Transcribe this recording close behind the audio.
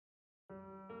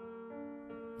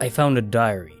I found a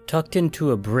diary tucked into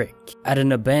a brick at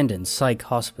an abandoned psych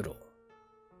hospital.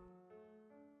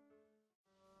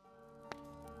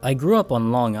 I grew up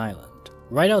on Long Island,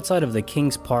 right outside of the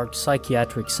Kings Park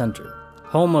Psychiatric Center,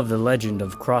 home of the legend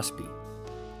of Crosby.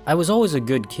 I was always a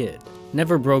good kid,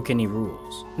 never broke any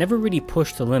rules, never really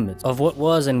pushed the limits of what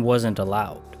was and wasn't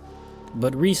allowed.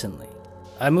 But recently,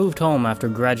 I moved home after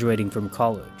graduating from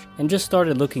college and just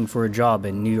started looking for a job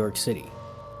in New York City.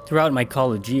 Throughout my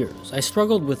college years, I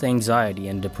struggled with anxiety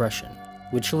and depression,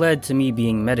 which led to me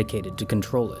being medicated to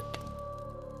control it.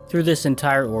 Through this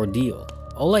entire ordeal,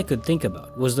 all I could think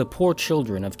about was the poor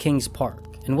children of Kings Park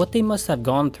and what they must have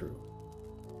gone through.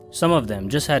 Some of them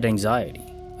just had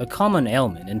anxiety, a common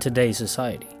ailment in today's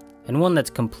society, and one that's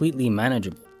completely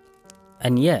manageable.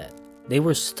 And yet, they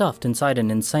were stuffed inside an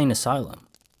insane asylum,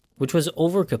 which was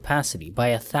over capacity by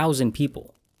 1,000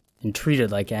 people, and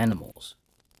treated like animals.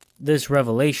 This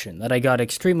revelation that I got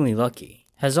extremely lucky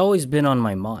has always been on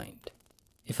my mind.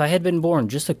 If I had been born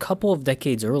just a couple of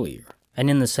decades earlier,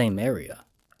 and in the same area,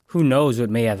 who knows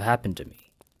what may have happened to me.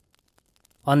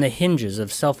 On the hinges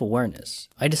of self-awareness,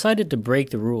 I decided to break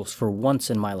the rules for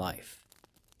once in my life.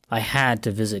 I had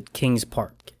to visit Kings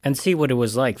Park and see what it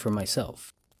was like for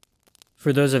myself.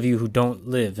 For those of you who don't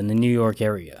live in the New York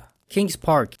area, Kings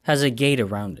Park has a gate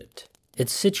around it.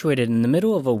 It's situated in the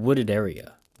middle of a wooded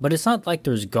area, but it's not like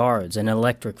there's guards and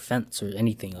electric fence or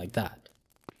anything like that.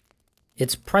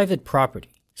 It's private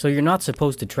property, so you're not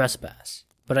supposed to trespass,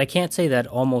 but I can't say that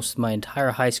almost my entire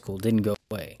high school didn't go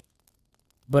away.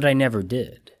 But I never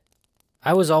did.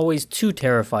 I was always too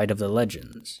terrified of the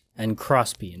legends, and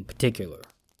Crosby in particular.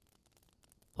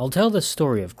 I'll tell the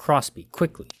story of Crosby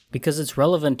quickly because it's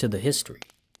relevant to the history,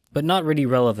 but not really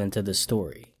relevant to the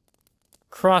story.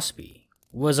 Crosby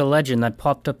was a legend that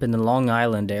popped up in the Long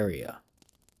Island area,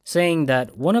 saying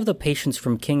that one of the patients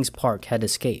from Kings Park had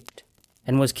escaped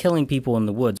and was killing people in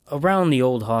the woods around the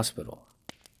old hospital.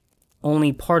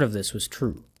 Only part of this was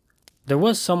true. There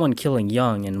was someone killing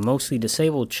young and mostly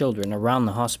disabled children around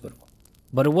the hospital,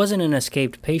 but it wasn't an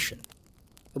escaped patient.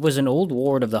 It was an old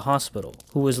ward of the hospital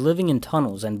who was living in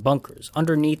tunnels and bunkers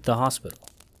underneath the hospital.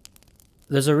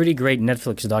 There's a really great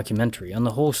Netflix documentary on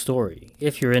the whole story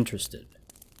if you're interested.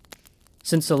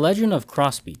 Since the legend of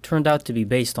Crosby turned out to be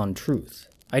based on truth,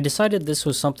 I decided this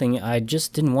was something I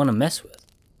just didn't want to mess with.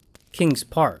 Kings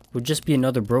Park would just be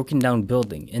another broken down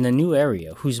building in a new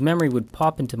area whose memory would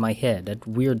pop into my head at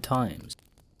weird times.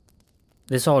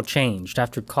 This all changed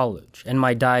after college and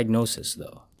my diagnosis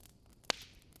though.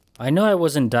 I know I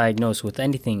wasn't diagnosed with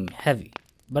anything heavy,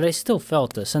 but I still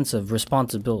felt a sense of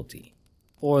responsibility,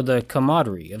 or the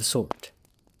camaraderie of sort,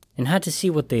 and had to see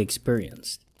what they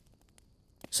experienced.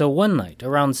 So one night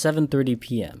around 7:30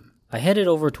 p.m., I headed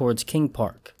over towards King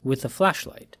Park with a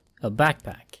flashlight, a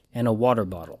backpack, and a water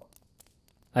bottle.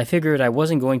 I figured I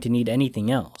wasn't going to need anything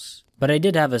else, but I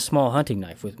did have a small hunting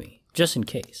knife with me, just in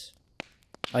case.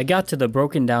 I got to the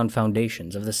broken down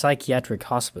foundations of the psychiatric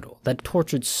hospital that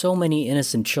tortured so many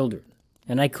innocent children,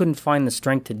 and I couldn't find the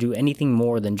strength to do anything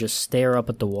more than just stare up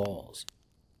at the walls.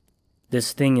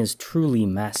 This thing is truly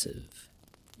massive.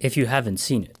 If you haven't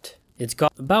seen it, it's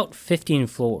got about 15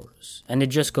 floors, and it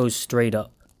just goes straight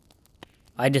up.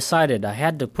 I decided I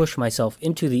had to push myself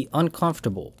into the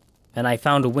uncomfortable, and I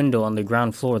found a window on the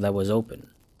ground floor that was open,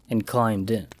 and climbed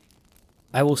in.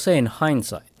 I will say in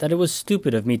hindsight that it was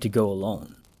stupid of me to go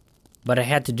alone, but I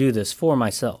had to do this for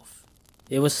myself.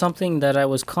 It was something that I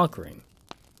was conquering,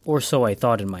 or so I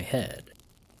thought in my head.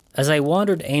 As I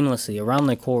wandered aimlessly around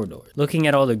the corridor, looking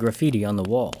at all the graffiti on the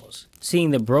walls, seeing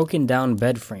the broken down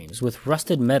bed frames with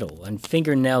rusted metal and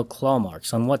fingernail claw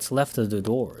marks on what's left of the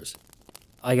doors,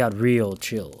 I got real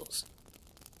chills.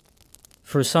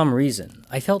 For some reason,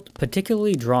 I felt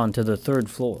particularly drawn to the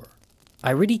third floor. I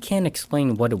really can't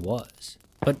explain what it was,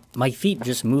 but my feet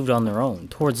just moved on their own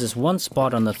towards this one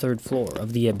spot on the third floor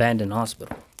of the abandoned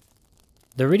hospital.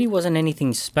 There really wasn't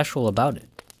anything special about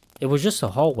it. It was just a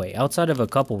hallway outside of a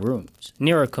couple rooms,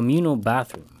 near a communal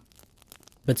bathroom.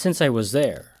 But since I was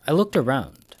there, I looked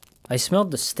around. I smelled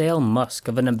the stale musk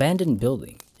of an abandoned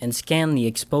building and scanned the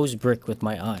exposed brick with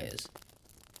my eyes.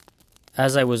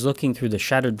 As I was looking through the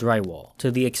shattered drywall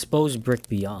to the exposed brick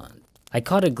beyond, I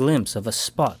caught a glimpse of a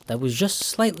spot that was just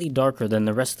slightly darker than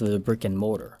the rest of the brick and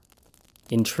mortar.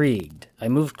 Intrigued, I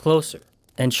moved closer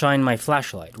and shined my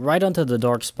flashlight right onto the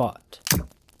dark spot.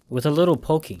 With a little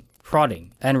poking,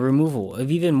 prodding, and removal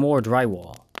of even more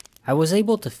drywall, I was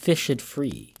able to fish it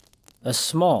free. A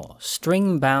small,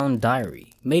 string-bound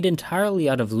diary made entirely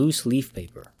out of loose leaf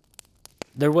paper.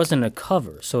 There wasn't a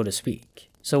cover, so to speak,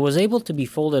 so it was able to be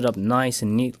folded up nice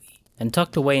and neatly and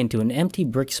tucked away into an empty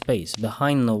brick space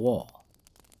behind the wall.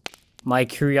 My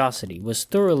curiosity was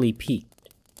thoroughly piqued,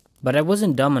 but I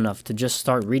wasn't dumb enough to just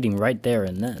start reading right there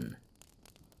and then.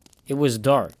 It was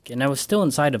dark, and I was still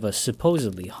inside of a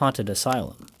supposedly haunted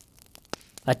asylum.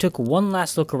 I took one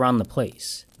last look around the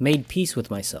place, made peace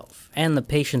with myself and the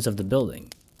patients of the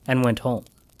building, and went home.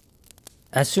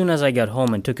 As soon as I got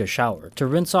home and took a shower to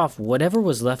rinse off whatever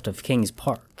was left of King's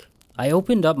Park, I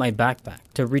opened up my backpack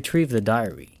to retrieve the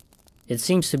diary. It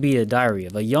seems to be a diary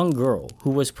of a young girl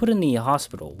who was put in the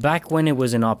hospital back when it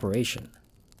was in operation.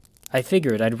 I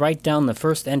figured I'd write down the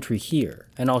first entry here,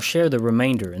 and I'll share the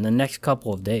remainder in the next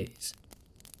couple of days.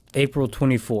 April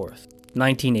 24th,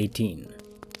 1918.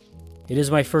 It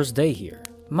is my first day here.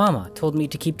 Mama told me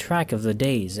to keep track of the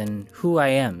days and who I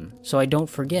am so I don't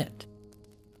forget.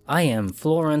 I am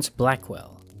Florence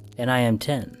Blackwell, and I am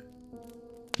 10.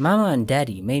 Mama and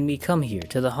Daddy made me come here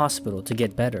to the hospital to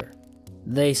get better.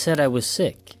 They said I was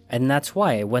sick, and that's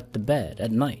why I wet the bed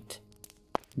at night.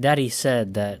 Daddy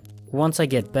said that once I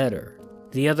get better,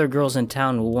 the other girls in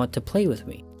town will want to play with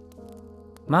me.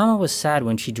 Mama was sad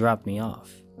when she dropped me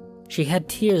off. She had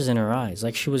tears in her eyes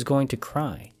like she was going to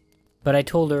cry, but I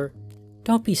told her,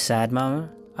 "Don't be sad, Mama.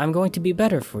 I'm going to be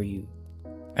better for you."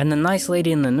 And the nice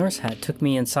lady in the nurse hat took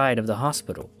me inside of the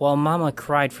hospital while Mama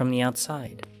cried from the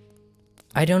outside.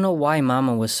 I don't know why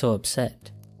Mama was so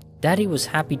upset. Daddy was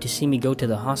happy to see me go to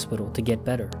the hospital to get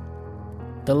better.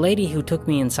 The lady who took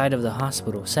me inside of the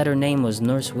hospital said her name was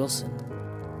Nurse Wilson,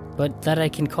 but that I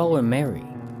can call her Mary.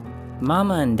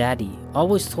 Mama and Daddy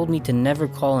always told me to never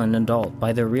call an adult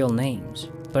by their real names,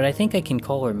 but I think I can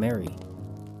call her Mary.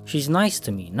 She's nice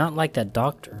to me, not like that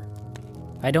doctor.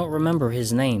 I don't remember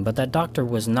his name, but that doctor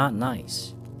was not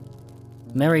nice.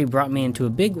 Mary brought me into a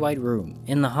big white room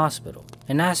in the hospital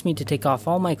and asked me to take off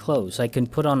all my clothes so I can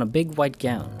put on a big white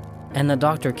gown, and the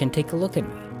doctor can take a look at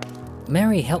me.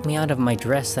 Mary helped me out of my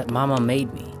dress that Mama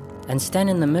made me and stand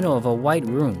in the middle of a white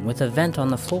room with a vent on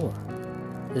the floor.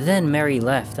 Then Mary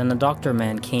left and the doctor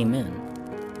man came in,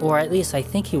 or at least I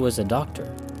think he was a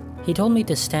doctor. He told me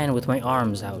to stand with my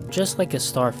arms out just like a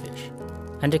starfish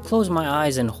and to close my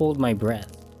eyes and hold my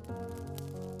breath.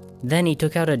 Then he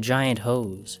took out a giant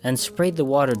hose and sprayed the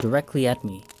water directly at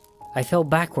me. I fell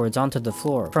backwards onto the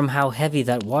floor from how heavy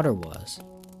that water was.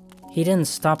 He didn't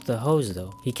stop the hose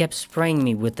though. He kept spraying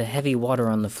me with the heavy water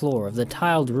on the floor of the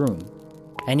tiled room,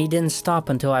 and he didn't stop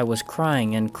until I was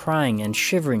crying and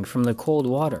shivering from the cold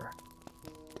water.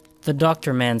 The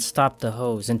doctor man stopped the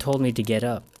hose and told me to get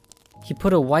up. He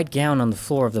put a white gown on the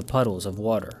floor of the puddles of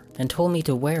water and told me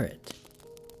to wear it.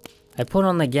 I put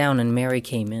on the gown and Mary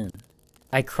came in.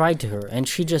 I cried to her and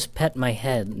she just pet my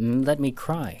head and let me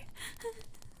cry.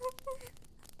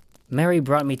 Mary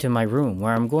brought me to my room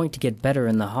where I'm going to get better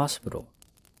in the hospital.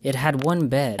 It had one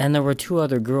bed and there were 2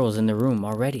 other girls in the room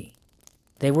already.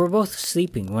 They were both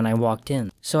sleeping when I walked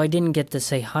in, so I didn't get to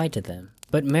say hi to them.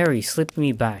 But Mary slipped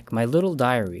me back my little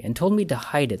diary and told me to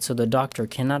hide it so the doctor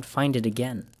cannot find it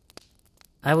again.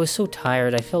 I was so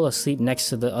tired I fell asleep next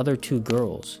to the other 2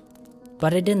 girls,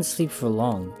 but I didn't sleep for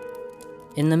long.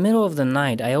 In the middle of the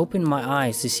night, I opened my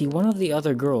eyes to see one of the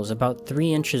other girls about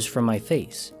 3 inches from my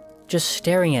face, just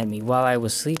staring at me while I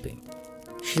was sleeping.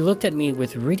 She looked at me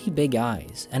with really big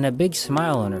eyes and a big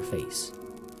smile on her face.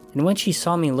 And when she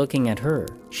saw me looking at her,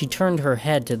 she turned her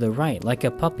head to the right like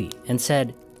a puppy and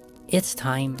said, "It's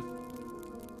time."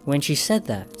 When she said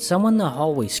that, someone in the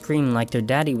hallway screamed like their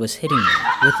daddy was hitting them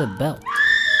with a belt.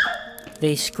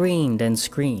 They screamed and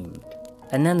screamed,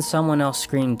 and then someone else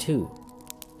screamed too.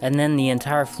 And then the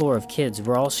entire floor of kids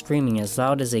were all screaming as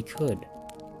loud as they could.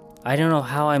 I don't know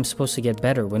how I'm supposed to get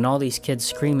better when all these kids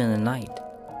scream in the night.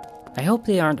 I hope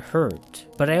they aren't hurt,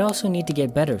 but I also need to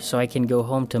get better so I can go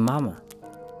home to Mama.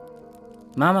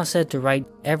 Mama said to write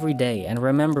every day and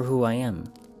remember who I am,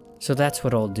 so that's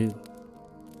what I'll do.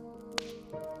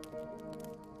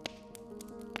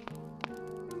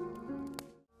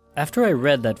 After I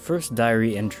read that first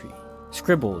diary entry,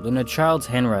 scribbled in a child's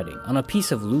handwriting on a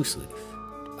piece of loose leaf,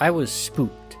 I was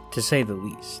spooked, to say the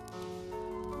least.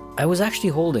 I was actually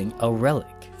holding a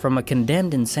relic from a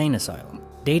condemned insane asylum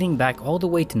dating back all the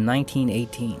way to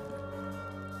 1918.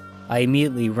 I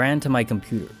immediately ran to my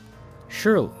computer.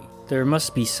 Surely, there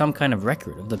must be some kind of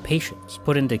record of the patients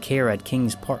put into care at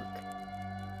King's Park.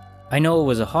 I know it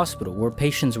was a hospital where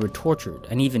patients were tortured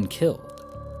and even killed,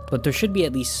 but there should be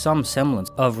at least some semblance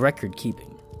of record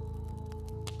keeping.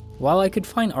 While I could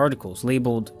find articles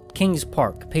labeled King's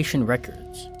Park Patient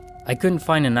Records, I couldn't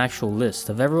find an actual list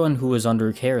of everyone who was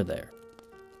under care there.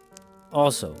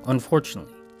 Also,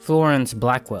 unfortunately, Florence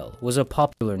Blackwell was a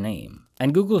popular name,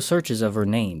 and Google searches of her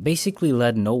name basically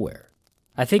led nowhere.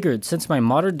 I figured since my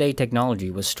modern day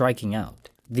technology was striking out,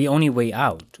 the only way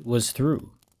out was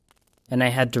through. and I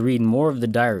had to read more of the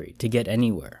diary to get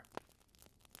anywhere.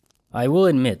 I will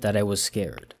admit that I was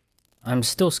scared. I'm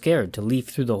still scared to leaf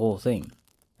through the whole thing,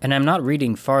 and I'm not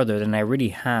reading farther than I really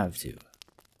have to.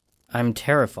 I'm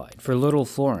terrified for little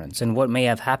Florence and what may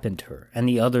have happened to her and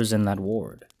the others in that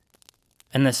ward.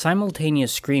 And the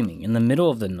simultaneous screaming in the middle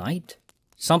of the night?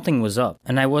 Something was up,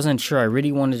 and I wasn't sure I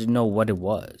really wanted to know what it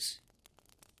was.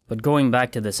 But going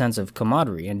back to the sense of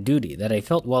camaraderie and duty that I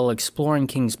felt while exploring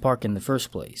Kings Park in the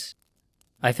first place,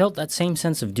 I felt that same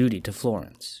sense of duty to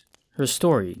Florence. Her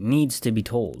story needs to be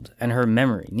told, and her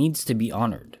memory needs to be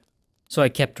honored. So I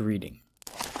kept reading.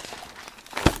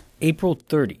 April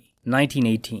 30,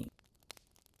 1918.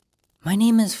 My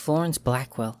name is Florence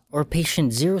Blackwell, or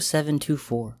patient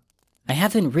 0724. I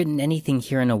haven't written anything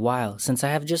here in a while since I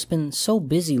have just been so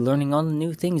busy learning all the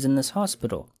new things in this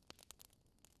hospital.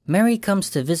 Mary comes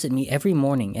to visit me every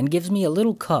morning and gives me a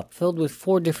little cup filled with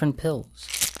 4 different pills.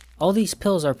 All these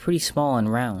pills are pretty small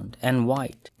and round and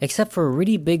white, except for a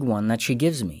really big one that she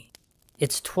gives me.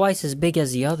 It's twice as big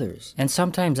as the others, and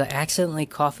sometimes I accidentally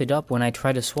cough it up when I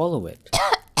try to swallow it.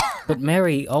 But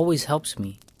Mary always helps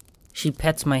me. She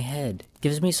pets my head,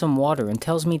 gives me some water, and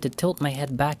tells me to tilt my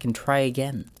head back and try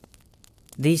again.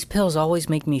 These pills always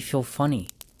make me feel funny.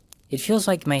 It feels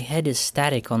like my head is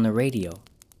static on the radio.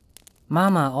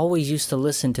 Mama always used to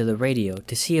listen to the radio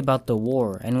to see about the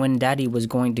war and when Daddy was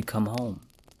going to come home.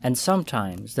 And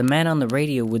sometimes the man on the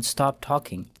radio would stop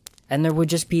talking, and there would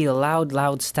just be a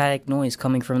loud static noise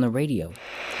coming from the radio.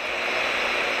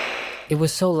 It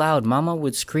was so loud Mama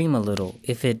would scream a little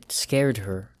if it scared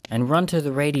her, and run to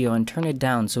the radio and turn it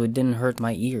down so it didn't hurt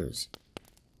my ears.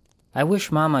 I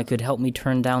wish Mama could help me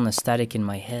turn down the static in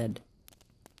my head.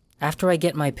 After I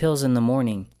get my pills in the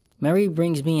morning, Mary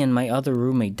brings me and my other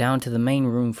roommate down to the main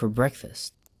room for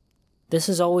breakfast. This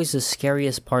is always the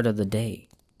scariest part of the day.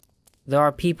 There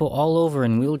are people all over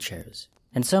in wheelchairs,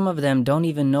 and some of them don't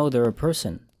even know they're a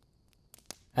person.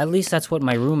 At least that's what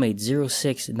my roommate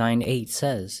 0698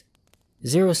 says.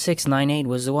 0698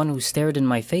 was the one who stared in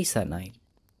my face that night.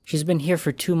 She's been here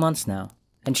for 2 months now,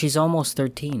 and she's almost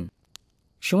 13.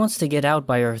 She wants to get out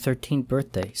by her 13th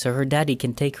birthday so her daddy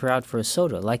can take her out for a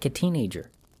soda like a teenager.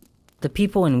 The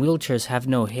people in wheelchairs have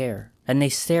no hair, and they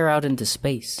stare out into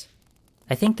space.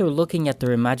 I think they're looking at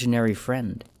their imaginary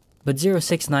friend, but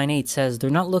 0698 says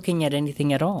they're not looking at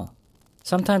anything at all.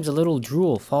 Sometimes a little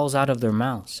drool falls out of their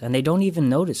mouths, and they don't even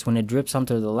notice when it drips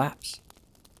onto their laps.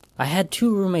 I had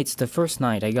 2 roommates the first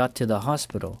night I got to the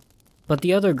hospital, but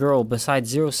the other girl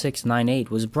besides 0698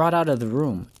 was brought out of the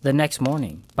room the next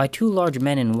morning by 2 large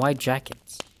men in white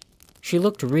jackets. She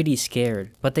looked really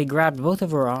scared, but they grabbed both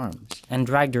of her arms and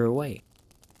dragged her away.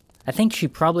 I think she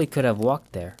probably could have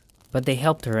walked there, but they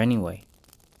helped her anyway.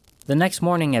 The next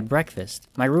morning at breakfast,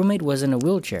 my roommate was in a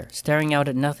wheelchair, staring out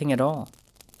at nothing at all.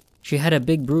 She had a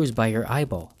big bruise by her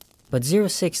eyeball, but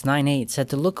 0698 said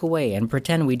to look away and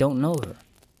pretend we don't know her.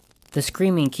 The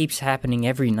screaming keeps happening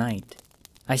every night.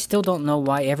 I still don't know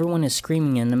why everyone is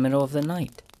screaming in the middle of the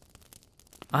night.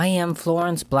 I am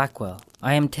Florence Blackwell.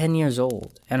 I am 10 years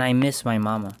old, and I miss my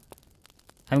mama.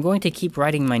 I'm going to keep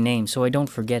writing my name so I don't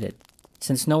forget it,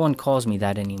 since no one calls me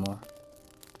that anymore.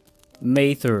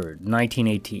 May 3rd,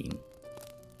 1918.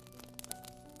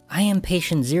 I am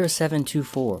patient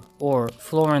 0724, or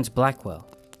Florence Blackwell,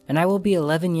 and I will be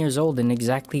 11 years old in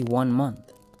exactly 1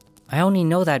 month. I only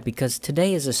know that because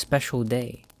today is a special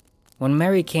day. When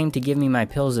Mary came to give me my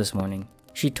pills this morning,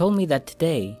 she told me that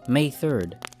today, May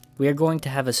 3rd, we are going to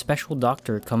have a special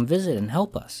doctor come visit and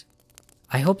help us.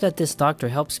 I hope that this doctor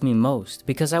helps me most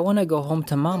because I want to go home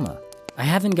to Mama. I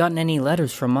haven't gotten any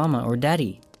letters from Mama or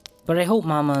Daddy, but I hope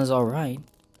Mama is alright.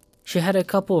 She had a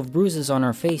couple of bruises on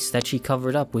her face that she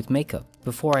covered up with makeup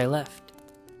before I left.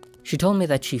 She told me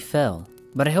that she fell,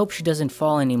 but I hope she doesn't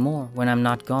fall anymore when I'm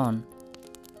not gone.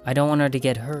 I don't want her to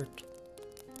get hurt.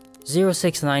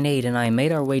 0698 and I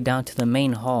made our way down to the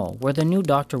main hall where the new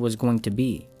doctor was going to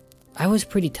be. I was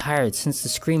pretty tired since the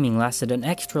screaming lasted an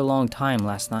extra long time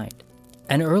last night.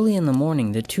 And early in the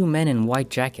morning, the 2 men in white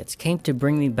jackets came to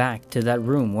bring me back to that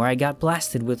room where I got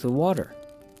blasted with the water.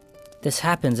 This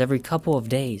happens every couple of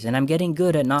days, and I'm getting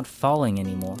good at not falling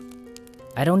anymore.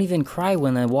 I don't even cry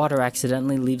when the water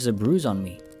accidentally leaves a bruise on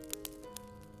me.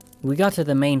 We got to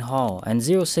the main hall, and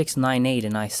 0698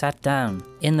 and I sat down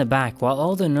in the back while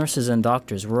all the nurses and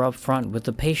doctors were up front with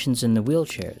the patients in the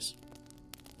wheelchairs.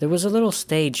 There was a little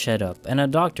stage set up, and a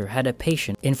doctor had a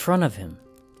patient in front of him.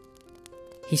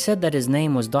 He said that his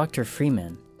name was Dr.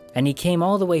 Freeman, and he came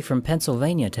all the way from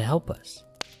Pennsylvania to help us.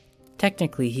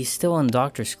 Technically, he's still in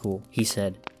doctor school, he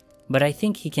said, but I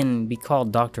think he can be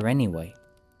called doctor anyway.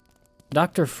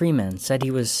 Dr. Freeman said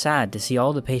he was sad to see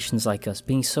all the patients like us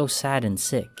being so sad and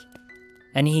sick,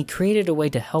 and he created a way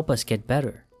to help us get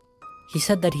better. He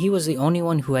said that he was the only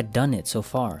one who had done it so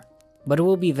far, but it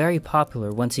will be very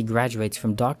popular once he graduates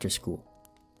from doctor school.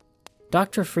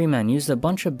 Dr. Freeman used a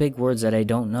bunch of big words that I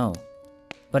don't know,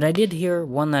 but I did hear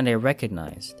one that I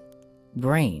recognized: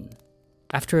 brain.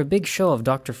 After a big show of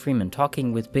Dr. Freeman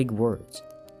talking with big words,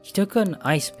 he took an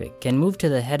ice pick and moved to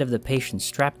the head of the patient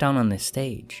strapped down on the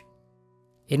stage.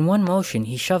 In one motion,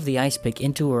 he shoved the ice pick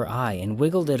into her eye and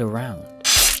wiggled it around.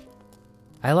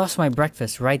 I lost my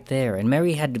breakfast right there, and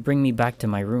Mary had to bring me back to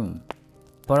my room.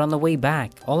 But on the way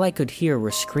back, all I could hear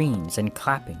were screams and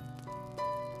clapping.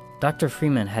 Dr.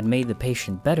 Freeman had made the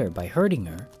patient better by hurting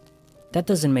her. That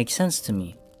doesn't make sense to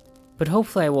me, but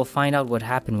hopefully I will find out what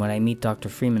happened when I meet Dr.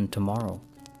 Freeman tomorrow.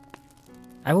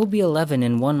 I will be 11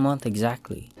 in 1 month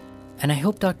exactly, and I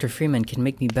hope Dr. Freeman can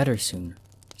make me better soon,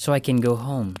 so I can go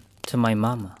home to my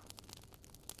mama.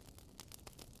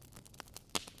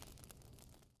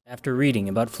 After reading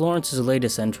about Florence's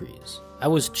latest entries, I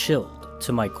was chilled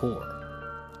to my core.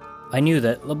 I knew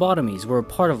that lobotomies were a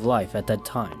part of life at that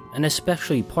time, and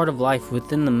especially part of life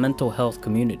within the mental health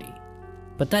community.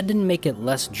 But that didn't make it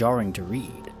less jarring to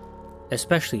read,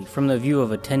 especially from the view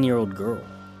of a 10-year-old girl.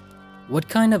 What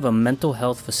kind of a mental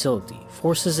health facility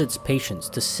forces its patients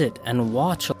to sit and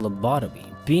watch a lobotomy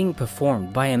being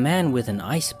performed by a man with an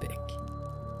ice pick?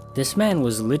 This man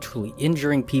was literally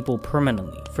injuring people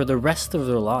permanently for the rest of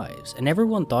their lives, and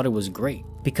everyone thought it was great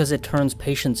because it turns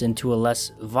patients into a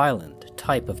less violent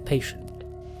type of patient.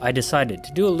 I decided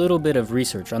to do a little bit of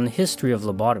research on the history of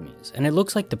lobotomies, and it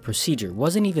looks like the procedure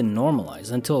wasn't even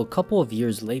normalized until a couple of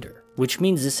years later, which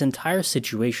means this entire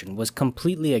situation was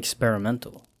completely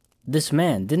experimental. This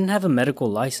man didn't have a medical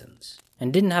license,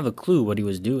 and didn't have a clue what he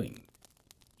was doing.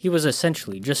 He was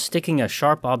essentially just sticking a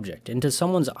sharp object into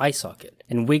someone's eye socket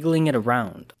and wiggling it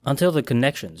around until the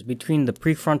connections between the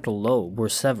prefrontal lobe were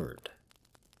severed.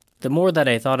 The more that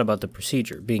I thought about the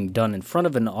procedure being done in front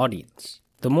of an audience,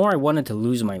 the more I wanted to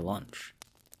lose my lunch.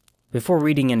 Before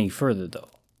reading any further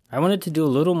though, I wanted to do a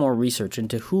little more research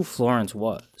into who Florence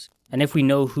was, and if we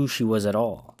know who she was at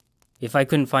all. If I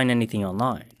couldn't find anything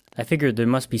online, I figured there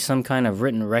must be some kind of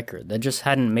written record that just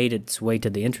hadn't made its way to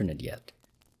the internet yet.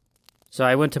 So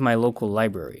I went to my local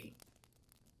library.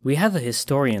 We have a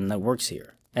historian that works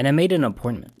here, and I made an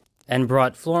appointment, and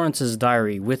brought Florence's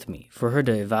diary with me for her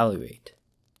to evaluate.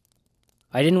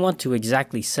 I didn't want to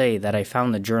exactly say that I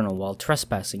found the journal while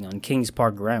trespassing on Kings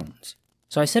Park grounds,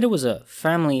 so I said it was a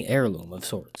family heirloom of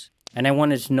sorts, and I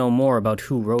wanted to know more about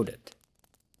who wrote it.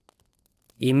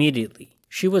 Immediately,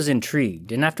 she was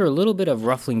intrigued, and after a little bit of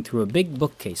ruffling through a big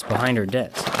bookcase behind her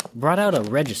desk, brought out a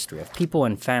registry of people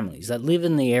and families that live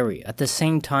in the area at the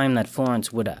same time that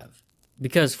Florence would have.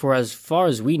 Because for as far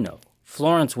as we know,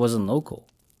 Florence wasn't local.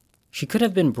 She could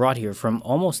have been brought here from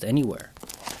almost anywhere.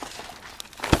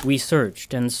 We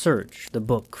searched and searched the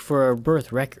book for a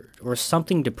birth record or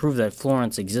something to prove that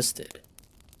Florence existed,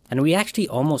 and we actually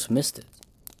almost missed it.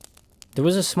 There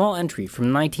was a small entry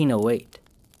from 1908.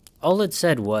 All it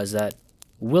said was that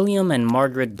William and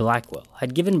Margaret Blackwell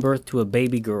had given birth to a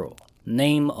baby girl,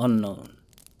 name unknown.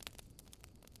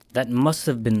 That must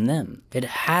have been them. It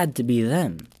had to be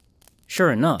them.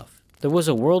 Sure enough, there was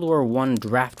a World War I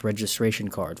draft registration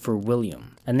card for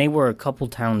William, and they were a couple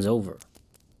towns over.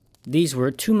 These were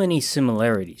too many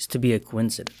similarities to be a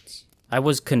coincidence. I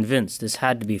was convinced this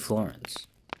had to be Florence.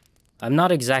 I'm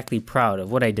not exactly proud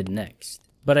of what I did next,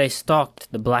 but I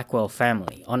stalked the Blackwell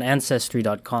family on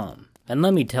Ancestry.com, and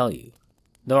let me tell you,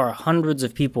 there are hundreds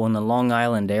of people in the Long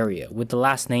Island area with the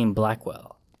last name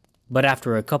Blackwell. But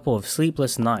after a couple of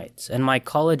sleepless nights and my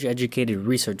college-educated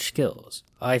research skills,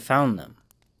 I found them.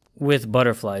 With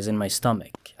butterflies in my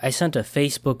stomach, I sent a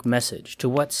Facebook message to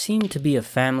what seemed to be a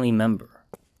family member.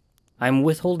 I'm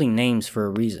withholding names for a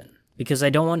reason, because I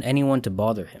don't want anyone to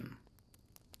bother him.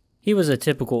 He was a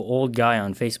typical old guy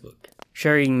on Facebook,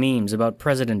 sharing memes about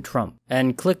President Trump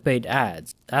and clickbait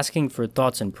ads asking for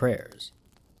thoughts and prayers.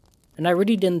 And I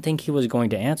really didn't think he was going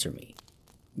to answer me.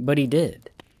 But he did.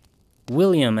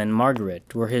 William and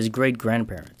Margaret were his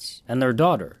great-grandparents, and their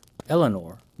daughter,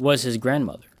 Eleanor, was his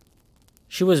grandmother.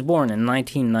 She was born in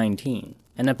 1919,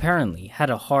 and apparently had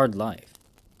a hard life.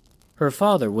 Her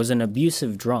father was an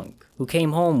abusive drunk who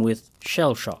came home with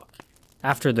shell shock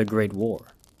after the Great War.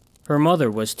 Her mother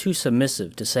was too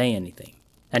submissive to say anything,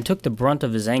 and took the brunt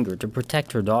of his anger to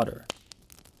protect her daughter.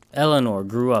 Eleanor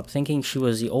grew up thinking she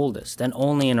was the oldest and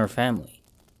only in her family.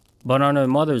 But on her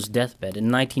mother's deathbed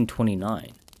in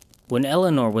 1929, when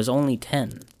Eleanor was only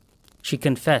 10, she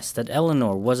confessed that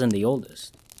Eleanor wasn't the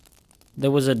oldest.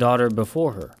 There was a daughter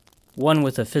before her, one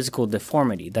with a physical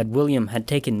deformity that William had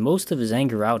taken most of his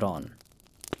anger out on.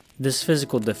 This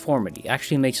physical deformity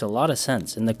actually makes a lot of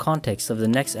sense in the context of the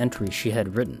next entry she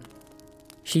had written.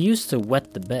 She used to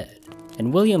wet the bed,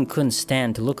 and William couldn't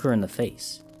stand to look her in the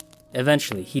face.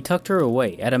 Eventually, he tucked her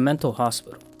away at a mental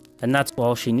hospital, and that's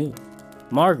all she knew.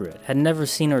 Margaret had never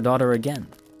seen her daughter again.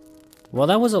 Well,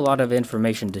 that was a lot of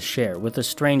information to share with a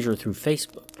stranger through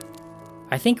Facebook.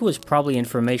 I think it was probably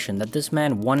information that this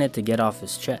man wanted to get off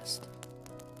his chest.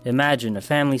 Imagine a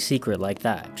family secret like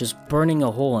that just burning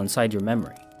a hole inside your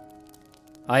memory.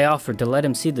 I offered to let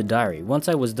him see the diary once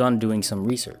I was done doing some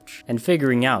research and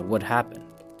figuring out what happened,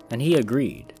 and he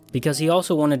agreed because he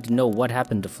also wanted to know what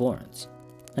happened to Florence,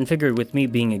 and figured with me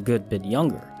being a good bit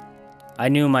younger, I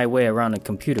knew my way around a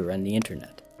computer and the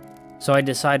internet. So I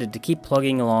decided to keep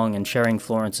plugging along and sharing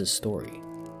Florence's story.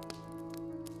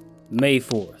 May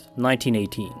 4th,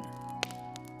 1918.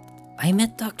 I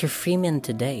met Dr. Freeman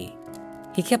today.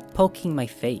 He kept poking my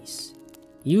face.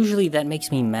 Usually that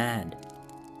makes me mad.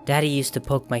 Daddy used to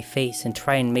poke my face and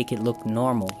try and make it look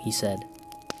normal, he said.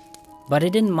 But I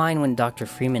didn't mind when Dr.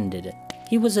 Freeman did it.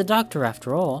 He was a doctor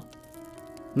after all.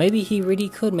 Maybe he really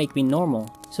could make me normal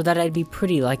so that I'd be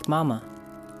pretty like Mama.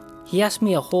 He asked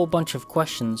me a whole bunch of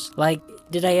questions like,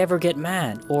 did I ever get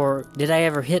mad, or did I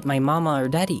ever hit my mama or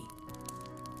daddy?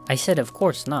 I said of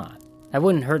course not. I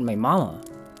wouldn't hurt my mama.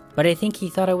 But I think he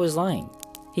thought I was lying.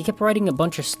 He kept writing a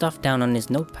bunch of stuff down on his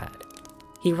notepad.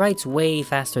 He writes way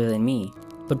faster than me,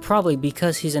 but probably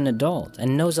because he's an adult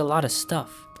and knows a lot of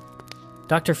stuff.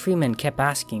 Dr. Freeman kept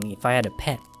asking me if I had a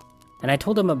pet, and I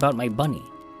told him about my bunny,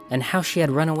 and how she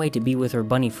had run away to be with her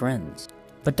bunny friends.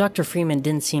 But Dr. Freeman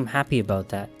didn't seem happy about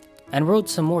that, and wrote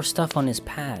some more stuff on his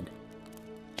pad.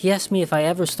 He asked me if I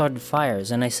ever started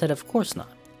fires, and I said of course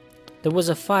not. There was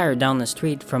a fire down the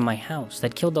street from my house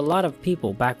that killed a lot of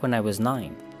people back when I was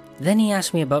 9. Then he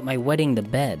asked me about my wetting the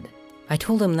bed. I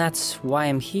told him that's why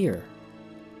I'm here.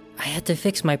 I had to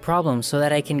fix my problem so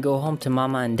that I can go home to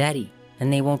Mama and Daddy,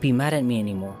 and they won't be mad at me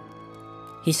anymore.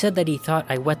 He said that he thought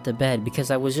I wet the bed because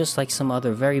I was just like some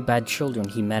other very bad children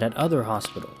he met at other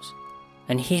hospitals,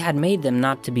 and he had made them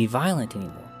not to be violent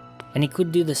anymore, and he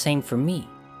could do the same for me.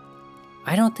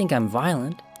 I don't think I'm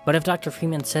violent, but if Dr.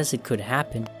 Freeman says it could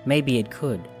happen, maybe it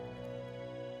could.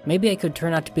 Maybe I could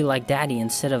turn out to be like Daddy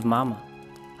instead of Mama.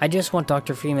 I just want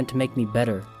Dr. Freeman to make me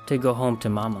better, to go home to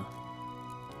Mama.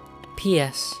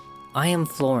 P.S. I am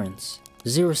Florence,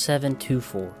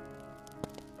 0724.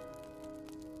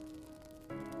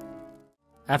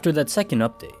 After that second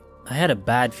update, I had a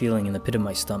bad feeling in the pit of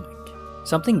my stomach.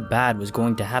 Something bad was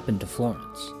going to happen to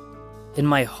Florence. In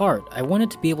my heart, I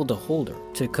wanted to be able to hold her,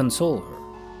 to console her,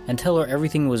 and tell her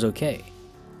everything was okay.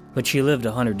 But she lived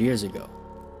 100 years ago.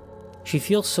 She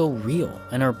feels so real,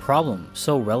 and her problem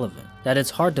so relevant, that it's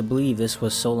hard to believe this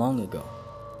was so long ago.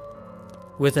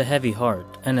 With a heavy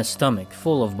heart and a stomach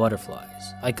full of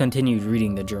butterflies, I continued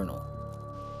reading the journal.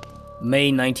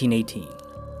 May 1918.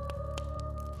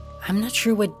 I'm not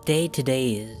sure what day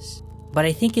today is, but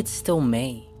I think it's still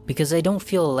May, because I don't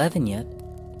feel 11 yet.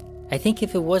 I think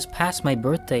if it was past my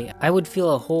birthday, I would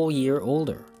feel a whole year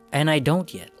older, and I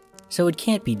don't yet, so it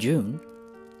can't be June.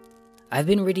 I've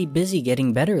been really busy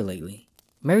getting better lately.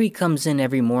 Mary comes in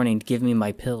every morning to give me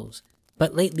my pills,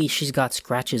 but lately she's got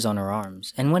scratches on her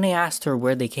arms, and when I asked her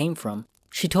where they came from,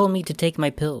 she told me to take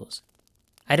my pills.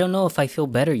 I don't know if I feel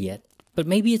better yet, but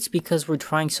maybe it's because we're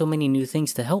trying so many new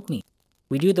things to help me.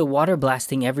 We do the water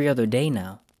blasting every other day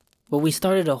now, but we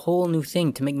started a whole new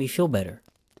thing to make me feel better.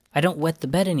 I don't wet the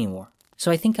bed anymore,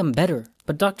 so I think I'm better,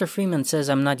 but Dr. Freeman says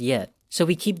I'm not yet, so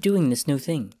we keep doing this new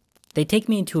thing. They take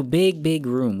me into a big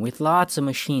room with lots of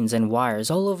machines and wires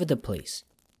all over the place.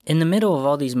 In the middle of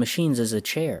all these machines is a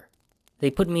chair.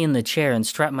 They put me in the chair and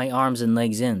strap my arms and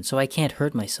legs in so I can't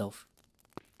hurt myself.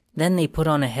 Then they put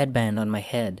on a headband on my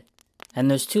head, and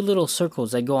there's 2 little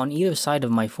circles that go on either side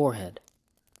of my forehead.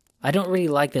 I don't really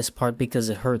like this part because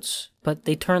it hurts, but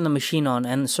they turn the machine on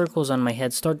and the circles on my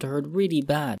head start to hurt really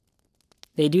bad.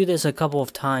 They do this a couple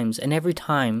of times, and every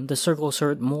time the circles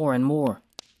hurt more and more.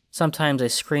 Sometimes I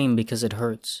scream because it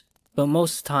hurts, but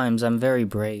most times I'm very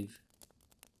brave.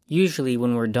 Usually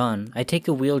when we're done, I take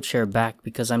a wheelchair back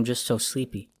because I'm just so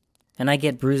sleepy, and I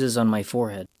get bruises on my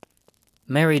forehead.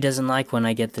 Mary doesn't like when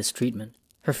I get this treatment.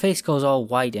 Her face goes all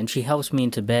white and she helps me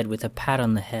into bed with a pat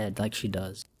on the head like she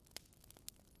does.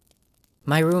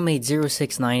 My roommate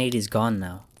 0698 is gone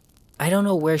now. I don't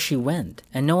know where she went,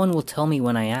 and no one will tell me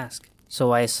when I ask,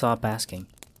 so I stop asking.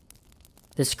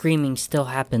 The screaming still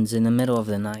happens in the middle of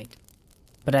the night,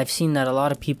 but I've seen that a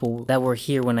lot of people that were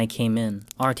here when I came in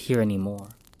aren't here anymore.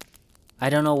 I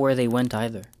don't know where they went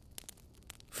either.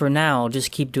 For now, I'll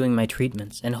just keep doing my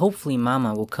treatments, and hopefully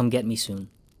Mama will come get me soon.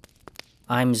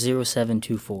 I'm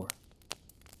 0724.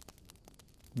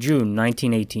 June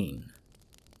 1918.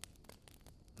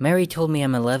 Mary told me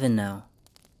I'm 11 now.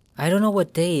 I don't know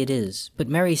what day it is, but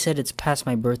Mary said it's past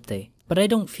my birthday, but I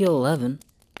don't feel 11.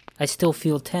 I still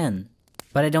feel 10,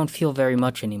 but I don't feel very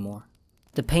much anymore.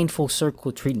 The painful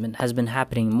circle treatment has been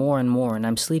happening more and more, and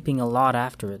I'm sleeping a lot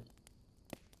after it.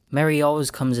 Mary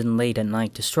always comes in late at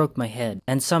night to stroke my head,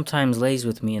 and sometimes lays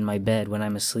with me in my bed when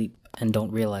I'm asleep and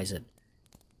don't realize it.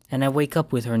 And I wake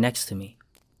up with her next to me.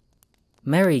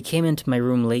 Mary came into my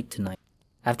room late tonight,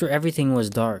 after everything was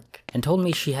dark, and told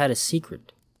me she had a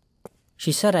secret.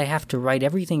 She said I have to write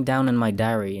everything down in my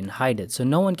diary and hide it so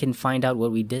no one can find out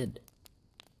what we did.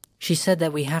 She said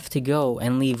that we have to go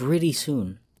and leave really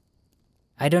soon.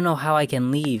 I don't know how I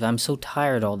can leave, I'm so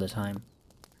tired all the time.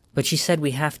 But she said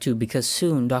we have to because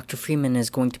soon Dr. Freeman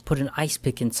is going to put an ice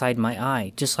pick inside my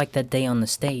eye, just like that day on the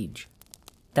stage.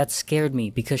 That scared me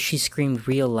because she screamed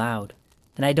real loud,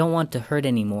 and I don't want to hurt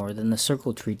any more than the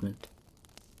circle treatment.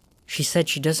 She said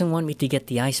she doesn't want me to get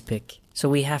the ice pick, so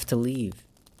we have to leave.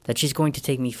 That she's going to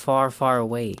take me far, far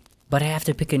away, but I have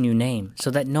to pick a new name so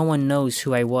that no one knows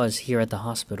who I was here at the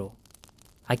hospital.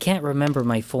 I can't remember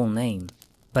my full name,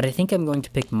 but I think I'm going to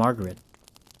pick Margaret.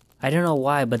 I don't know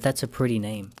why, but that's a pretty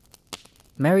name.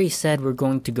 Mary said we're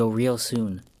going to go real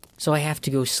soon, so I have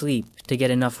to go sleep to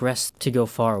get enough rest to go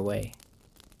far away.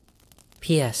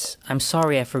 P.S. I'm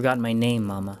sorry I forgot my name,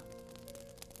 Mama.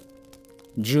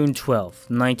 June 12,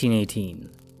 1918.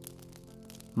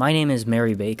 My name is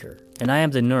Mary Baker, and I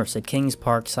am the nurse at Kings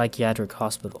Park Psychiatric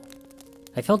Hospital.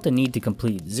 I felt the need to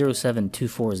complete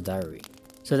 0724's diary,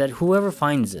 so that whoever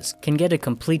finds this can get a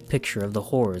complete picture of the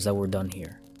horrors that were done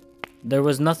here. There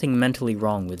was nothing mentally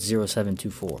wrong with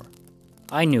 0724.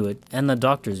 I knew it, and the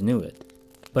doctors knew it,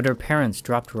 but her parents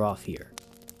dropped her off here,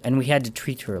 and we had to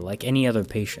treat her like any other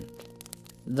patient.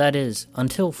 That is,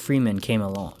 until Freeman came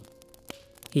along.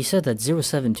 He said that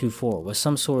 0724 was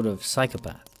some sort of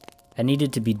psychopath, and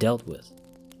needed to be dealt with.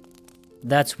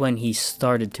 That's when he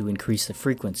started to increase the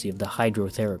frequency of the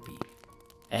hydrotherapy,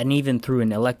 and even through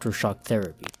an electroshock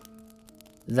therapy.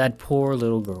 That poor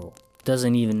little girl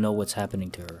doesn't even know what's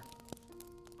happening to her.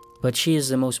 But she is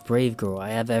the most brave girl I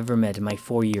have ever met in my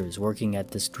 4 years working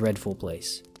at this dreadful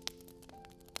place.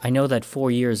 I know that 4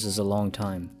 years is a long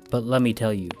time, but let me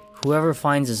tell you, whoever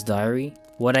finds this diary,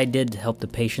 what I did to help the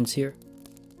patients here,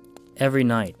 every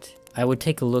night, I would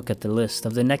take a look at the list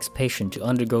of the next patient to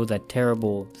undergo that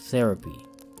terrible therapy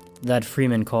that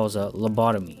Freeman calls a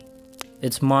lobotomy.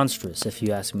 It's monstrous if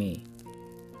you ask me.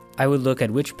 I would look at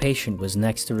which patient was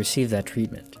next to receive that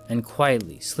treatment and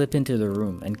quietly slip into the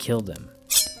room and kill them.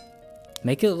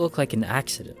 Make it look like an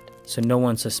accident so no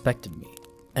one suspected me,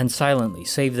 and silently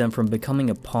save them from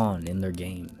becoming a pawn in their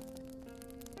game.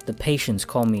 The patients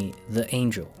call me the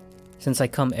Angel, since I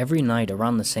come every night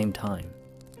around the same time,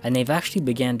 and they've actually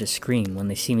began to scream when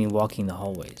they see me walking the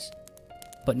hallways.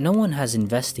 But no one has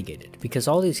investigated because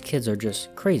all these kids are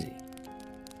just crazy.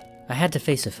 I had to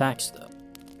face the facts though.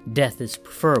 Death is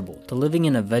preferable to living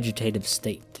in a vegetative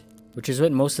state, which is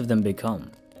what most of them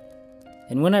become.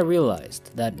 And when I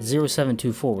realized that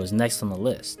 0724 was next on the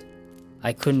list,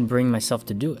 I couldn't bring myself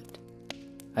to do it.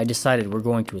 I decided we're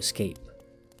going to escape.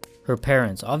 Her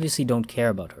parents obviously don't care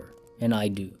about her, and I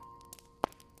do.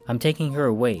 I'm taking her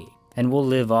away, and we'll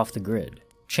live off the grid,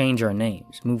 change our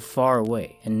names, move far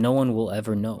away, and no one will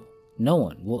ever know. No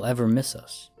one will ever miss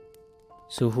us.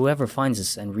 So whoever finds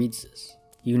this and reads this,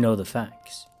 you know the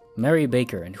facts. Mary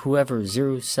Baker and whoever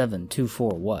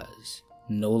 0724 was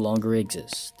no longer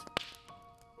exist.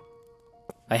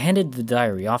 I handed the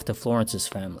diary off to Florence's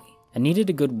family and needed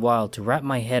a good while to wrap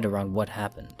my head around what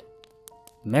happened.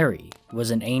 Mary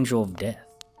was an angel of death.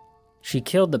 She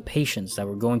killed the patients that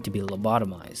were going to be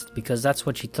lobotomized because that's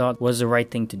what she thought was the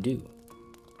right thing to do.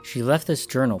 She left this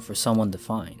journal for someone to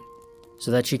find,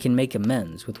 so that she can make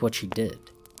amends with what she did.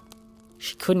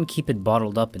 She couldn't keep it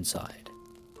bottled up inside,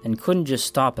 and couldn't just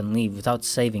stop and leave without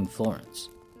saving Florence,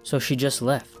 so she just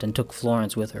left and took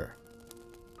Florence with her.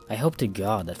 I hope to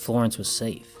God that Florence was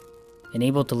safe, and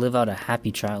able to live out a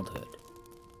happy childhood.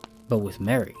 But with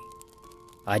Mary,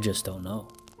 I just don't know.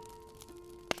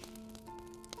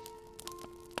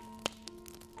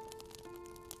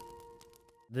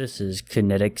 This is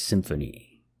Kinetic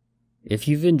Symphony. If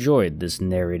you've enjoyed this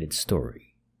narrated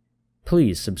story,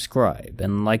 please subscribe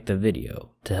and like the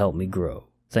video to help me grow.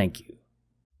 Thank you.